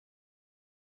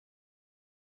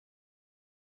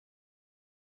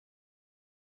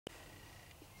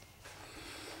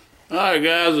Alright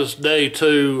guys, it's day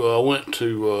 2. I went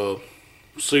to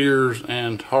Sears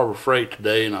and Harbor Freight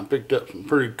today, and I picked up some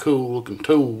pretty cool looking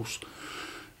tools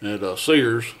at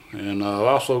Sears. And I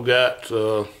also got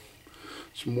some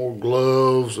more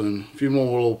gloves and a few more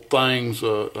little things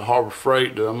at Harbor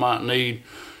Freight that I might need.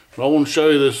 But I want to show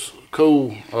you this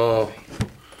cool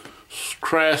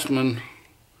Craftsman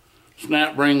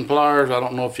snap ring pliers. I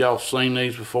don't know if y'all seen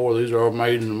these before. These are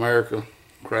made in America,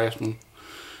 Craftsman.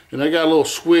 And they got a little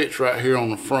switch right here on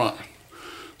the front.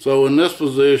 So in this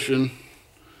position,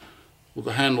 with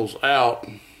the handles out,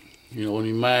 you know, when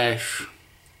you mash,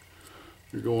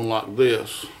 you're going like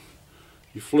this.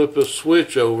 You flip this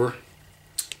switch over,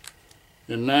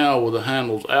 and now with the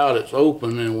handles out, it's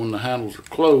open, and when the handles are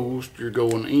closed, you're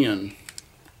going in.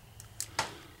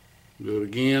 Do it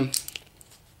again,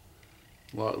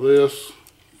 like this.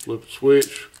 Flip the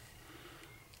switch,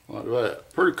 like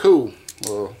that. Pretty cool.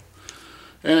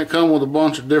 And it comes with a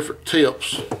bunch of different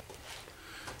tips.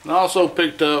 And I also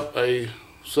picked up a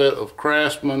set of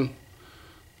Craftsman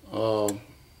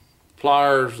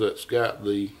pliers that's got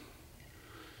the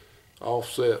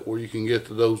offset where you can get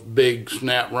to those big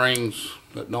snap rings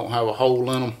that don't have a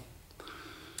hole in them.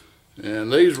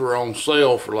 And these were on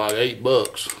sale for like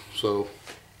 $8. So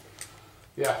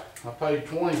yeah, I paid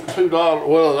 $22.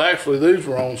 Well, actually these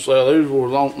were on sale. These were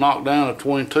knocked down to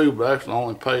 $22, but actually I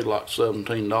only paid like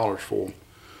 $17 for them.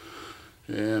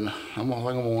 And I think I'm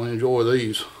going to enjoy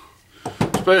these,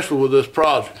 especially with this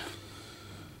project.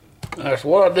 Now, so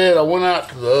what I did, I went out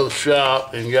to the other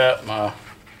shop and got my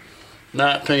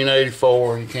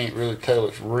 1984, and you can't really tell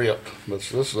it's ripped, but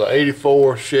this is an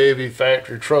 84 Chevy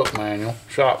factory truck manual,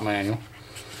 shop manual.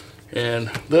 And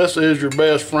this is your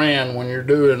best friend when you're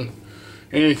doing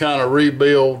any kind of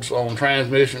rebuilds on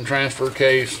transmission, transfer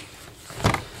case.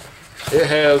 It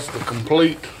has the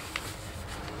complete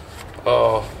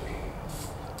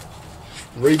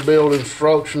rebuild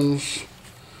instructions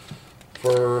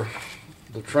for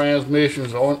the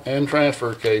transmissions and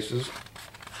transfer cases.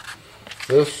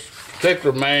 This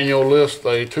particular manual lists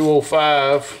a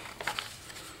 205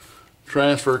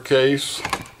 transfer case.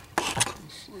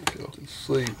 Let's see if y'all can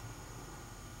see.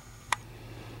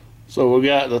 So we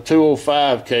got the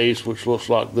 205 case, which looks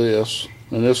like this,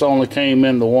 and this only came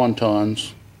in the 1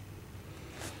 tons.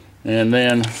 And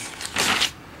then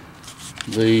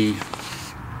the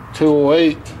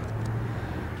 208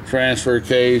 transfer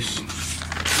case,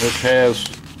 which has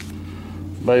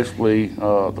basically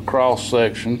the cross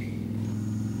section.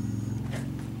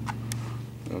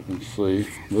 You can see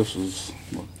this is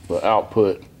the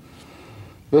output.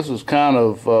 This is kind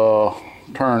of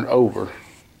turned over,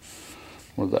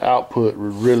 where the output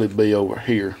would really be over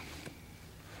here.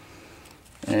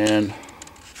 And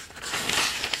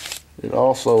it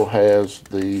also has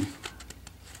the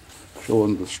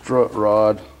showing the strut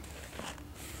rod.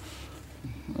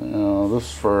 This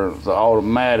is for the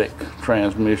automatic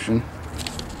transmission.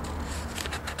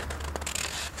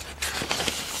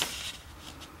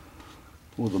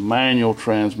 With a manual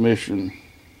transmission,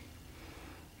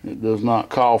 it does not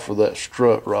call for that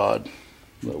strut rod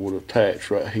that would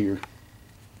attach right here.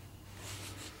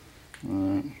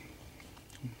 Alright.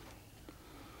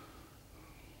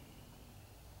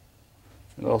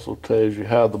 It also tells you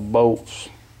how the bolts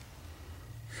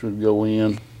should go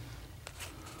in.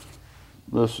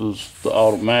 This is the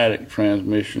automatic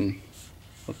transmission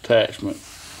attachment.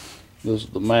 This is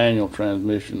the manual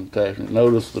transmission attachment.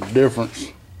 Notice the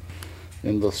difference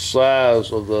in the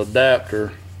size of the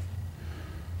adapter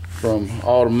from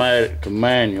automatic to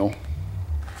manual.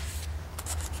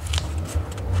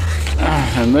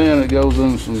 And then it goes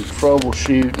into some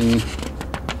troubleshooting.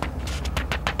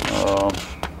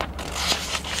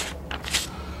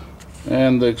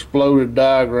 And the exploded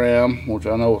diagram, which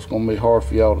I know it's going to be hard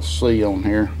for y'all to see on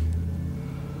here,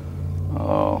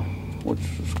 which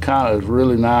is kind of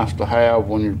really nice to have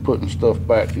when you're putting stuff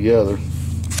back together.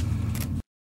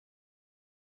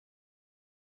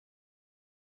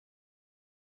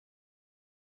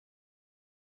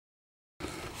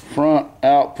 Front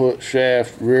output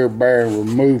shaft rear bearing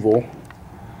removal.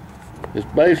 It's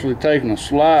basically taking a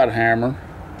slide hammer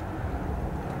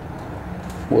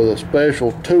with a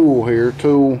special tool here,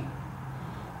 tool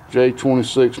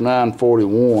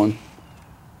J26941,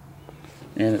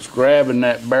 and it's grabbing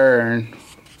that bearing.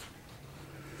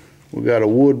 We got a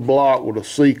wood block with a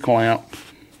C-clamp,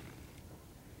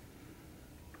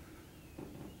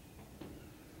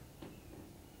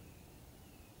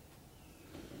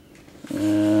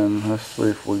 and let's see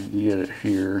if we can get it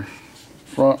here.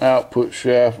 Front output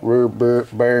shaft rear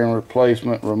bearing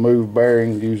replacement, remove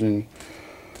bearing using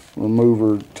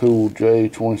remover tool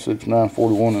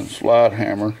J26941 and slide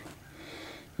hammer.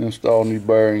 Install new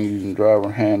bearing using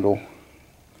driver handle,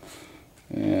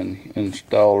 and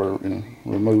installer and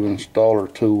remove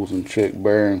installer tools and check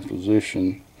bearing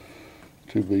position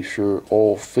to be sure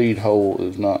oil feed hole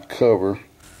is not covered.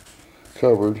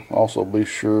 Also be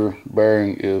sure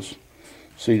bearing is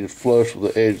seated flush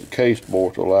with the edge of the case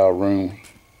bore to allow room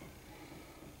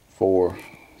for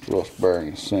thrust bearing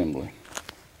assembly.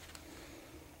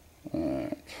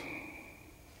 Alright.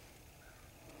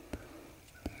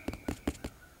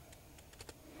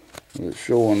 It's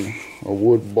showing a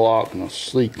wood block and a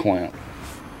C-clamp.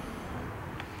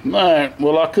 Alright,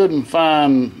 well, I couldn't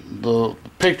find the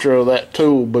picture of that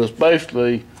tool, but it's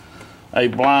basically a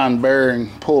blind bearing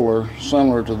puller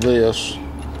similar to this,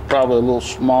 probably a little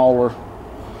smaller,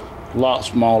 a lot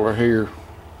smaller here.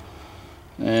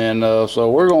 And so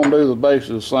we're going to do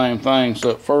basically the same thing,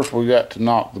 except first we got to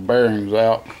knock the bearings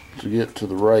out to get to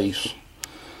the race.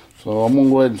 So I'm going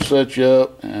to go ahead and set you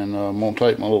up, and I'm going to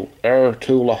take my little air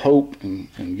tool, I hope,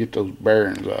 and get those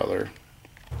bearings out of there.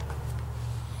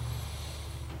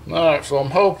 Alright, so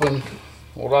I'm hoping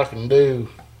what I can do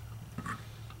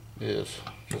is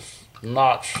just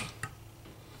notch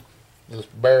this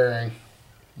bearing.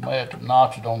 I may have to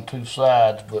notch it on two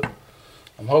sides, but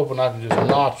I'm hoping I can just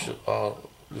notch it,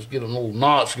 just get a little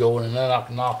notch going, and then I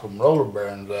can knock them roller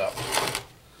bearings out.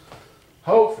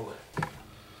 Hopefully.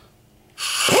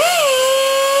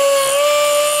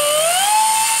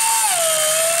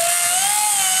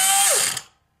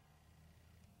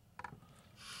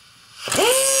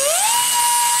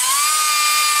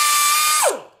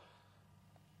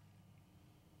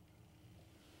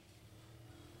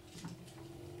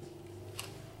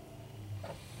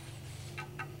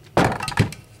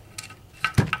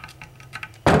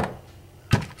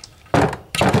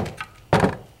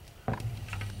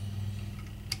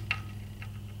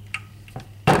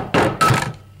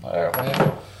 There,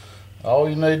 man. All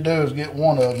you need to do is get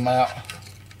one of them out.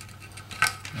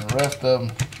 The rest of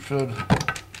them should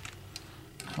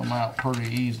come out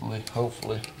pretty easily,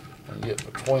 hopefully, and get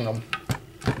between them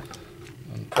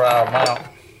and pry them out.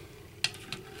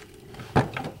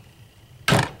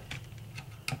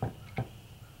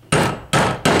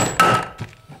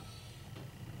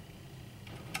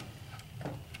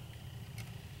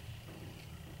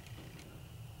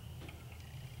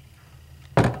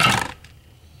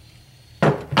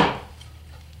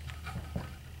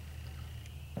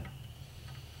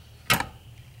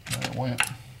 Went.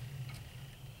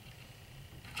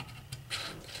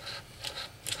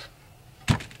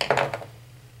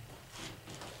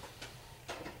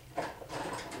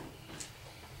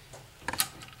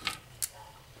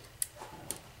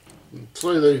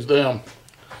 See these down.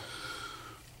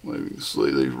 Maybe you can see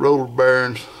these roller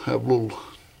bearings have little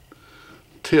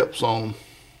tips on them.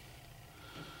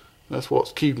 That's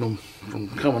what's keeping them from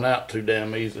coming out too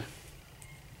damn easy.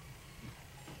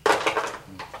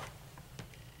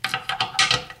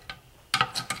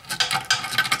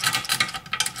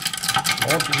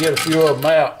 Once you get a few of them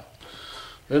out,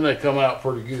 then they come out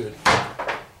pretty good.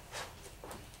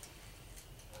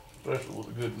 Especially with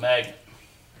a good magnet.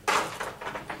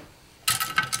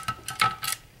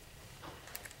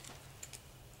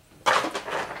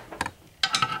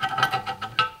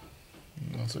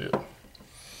 That's it.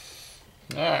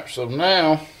 Alright, so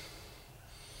now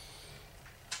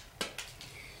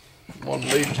what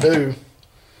I need to do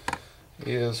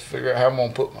is figure out how I'm going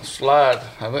to put my slide.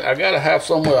 I got to have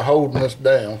somewhere holding this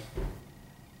down.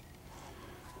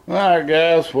 Alright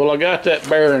guys, well I got that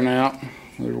bearing out.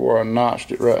 There's where I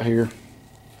notched it right here.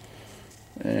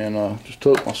 And just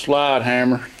took my slide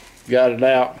hammer, got it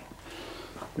out.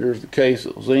 Here's the case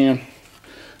it was in.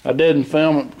 I didn't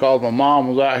film it because my mom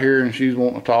was out here and she's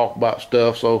wanting to talk about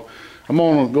stuff. So I'm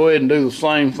going to go ahead and do the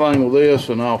same thing with this,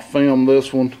 and I'll film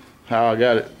this one, how I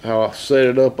got it, how I set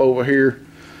it up over here.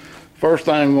 First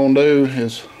thing we're going to do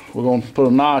is we're going to put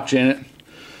a notch in it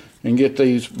and get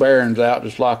these bearings out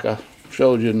just like I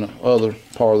showed you in the other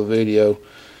part of the video.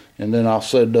 And then I'll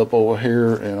set it up over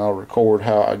here and I'll record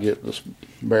how I get this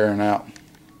bearing out.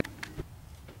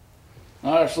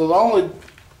 Alright, so the only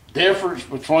difference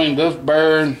between this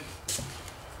bearing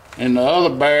and the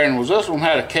other bearing was this one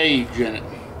had a cage in it.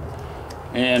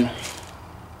 And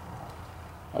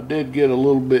I did get a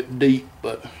little bit deep,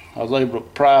 but I was able to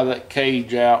pry that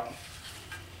cage out.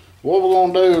 What we're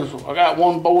going to do is, I got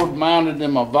one board mounted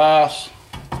in my vise.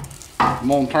 I'm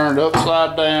going to turn it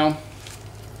upside down.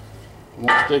 I'm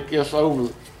going to stick this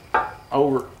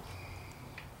over,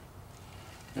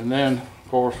 and then of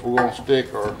course we're going to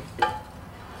stick our,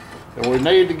 and we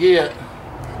need to get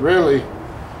really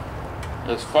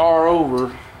as far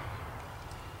over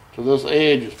to this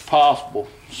edge as possible,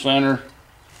 center,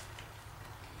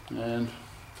 and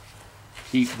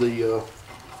keep the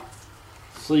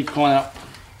C-clamp.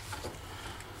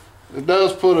 It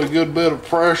does put a good bit of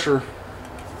pressure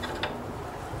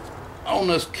on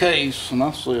this case, and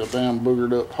I see a damn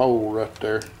boogered up hole right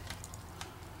there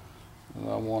that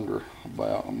I wonder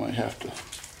about. I may have to,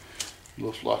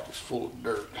 looks like it's full of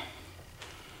dirt.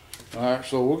 Alright,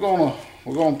 so we're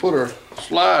gonna put our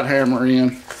slide hammer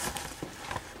in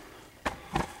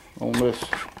on this.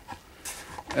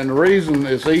 And the reason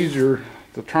it's easier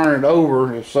to turn it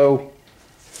over is so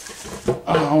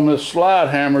on this slide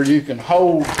hammer you can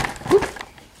hold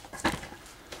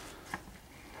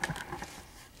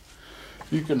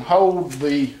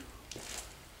these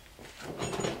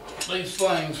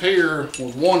things here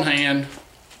with one hand,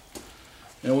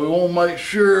 and we want to make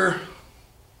sure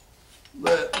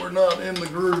that we're not in the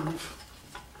groove.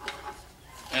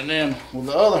 And then with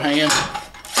the other hand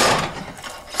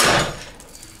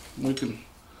we can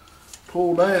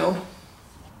pull down.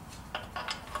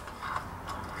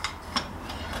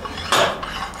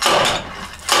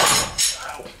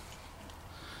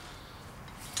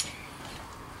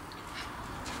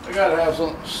 I gotta have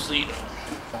something to seat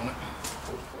on it.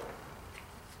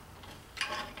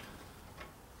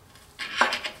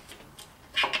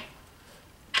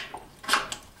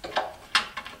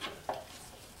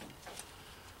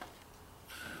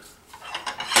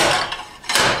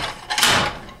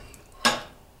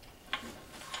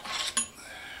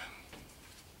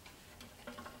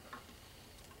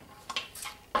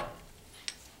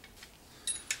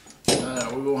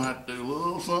 We're gonna have to do a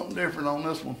little something different on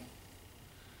this one.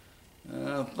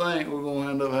 I think we're going to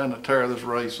end up having to tear this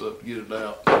race up to get it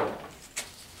out.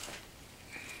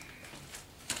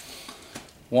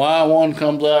 Why one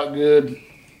comes out good,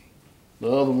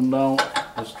 the other one don't,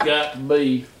 it's got to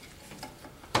be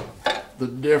the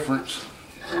difference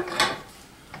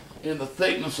in the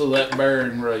thickness of that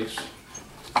bearing race.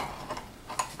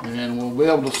 And we'll be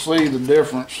able to see the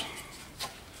difference.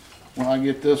 When I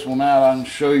get this one out, I can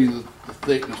show you the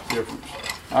thickness difference.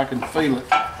 I can feel it.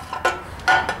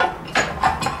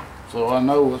 So I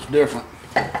know it's different.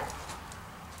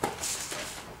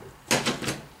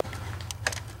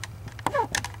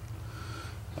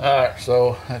 Alright,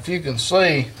 so if you can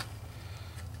see,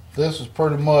 this is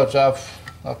pretty much, I've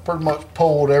pretty much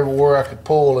pulled everywhere I could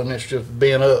pull, and it's just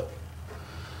bent up.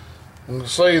 You can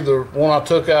see the one I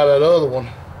took out of that other one,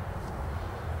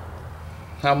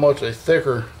 how much a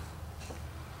thicker.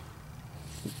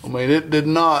 I mean, it did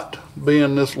not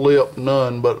bend this lip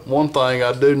none, but one thing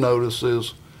I do notice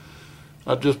is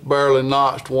I just barely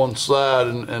notched one side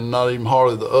and not even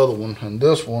hardly the other one. And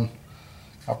this one,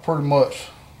 I pretty much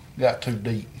got too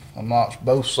deep. I notched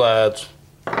both sides.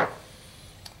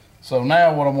 So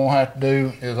now what I'm gonna have to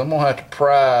do is I'm gonna have to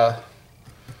pry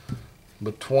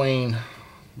between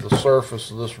the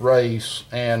surface of this race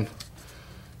and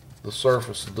the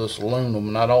surface of this aluminum.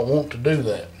 And I don't want to do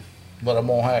that, but I'm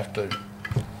gonna have to.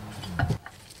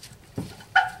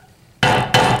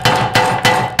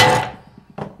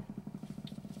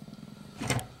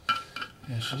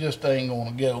 She just ain't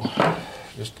gonna go.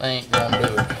 Just ain't gonna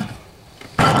do it.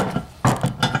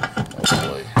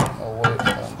 No way it's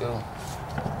gonna go.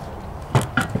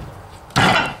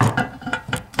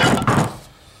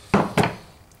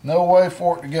 No way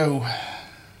for it to go.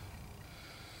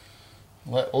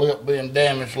 That lip being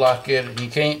damaged like that, if you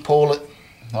can't pull it,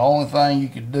 the only thing you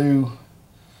could do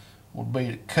would be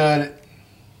to cut it,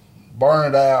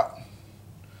 burn it out.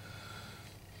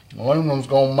 Aluminum's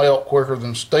gonna melt quicker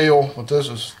than steel, but this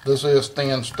is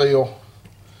thin steel.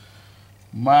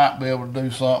 Might be able to do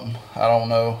something. I don't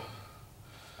know.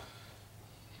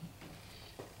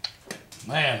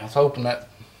 Man, I was hoping that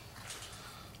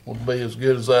would be as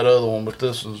good as that other one, but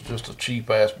this is just a cheap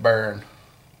ass bearing.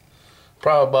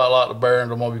 Probably about like the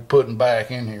bearings I'm gonna be putting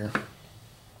back in here.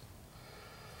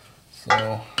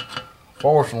 So,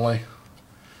 fortunately,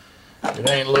 it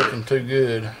ain't looking too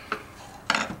good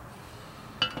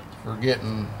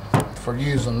for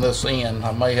using this end.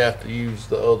 I may have to use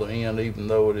the other end even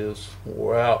though it is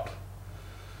wore out.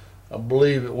 I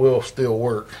believe it will still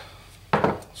work.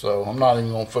 So I'm not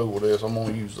even gonna fool with this. I'm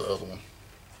gonna use the other one.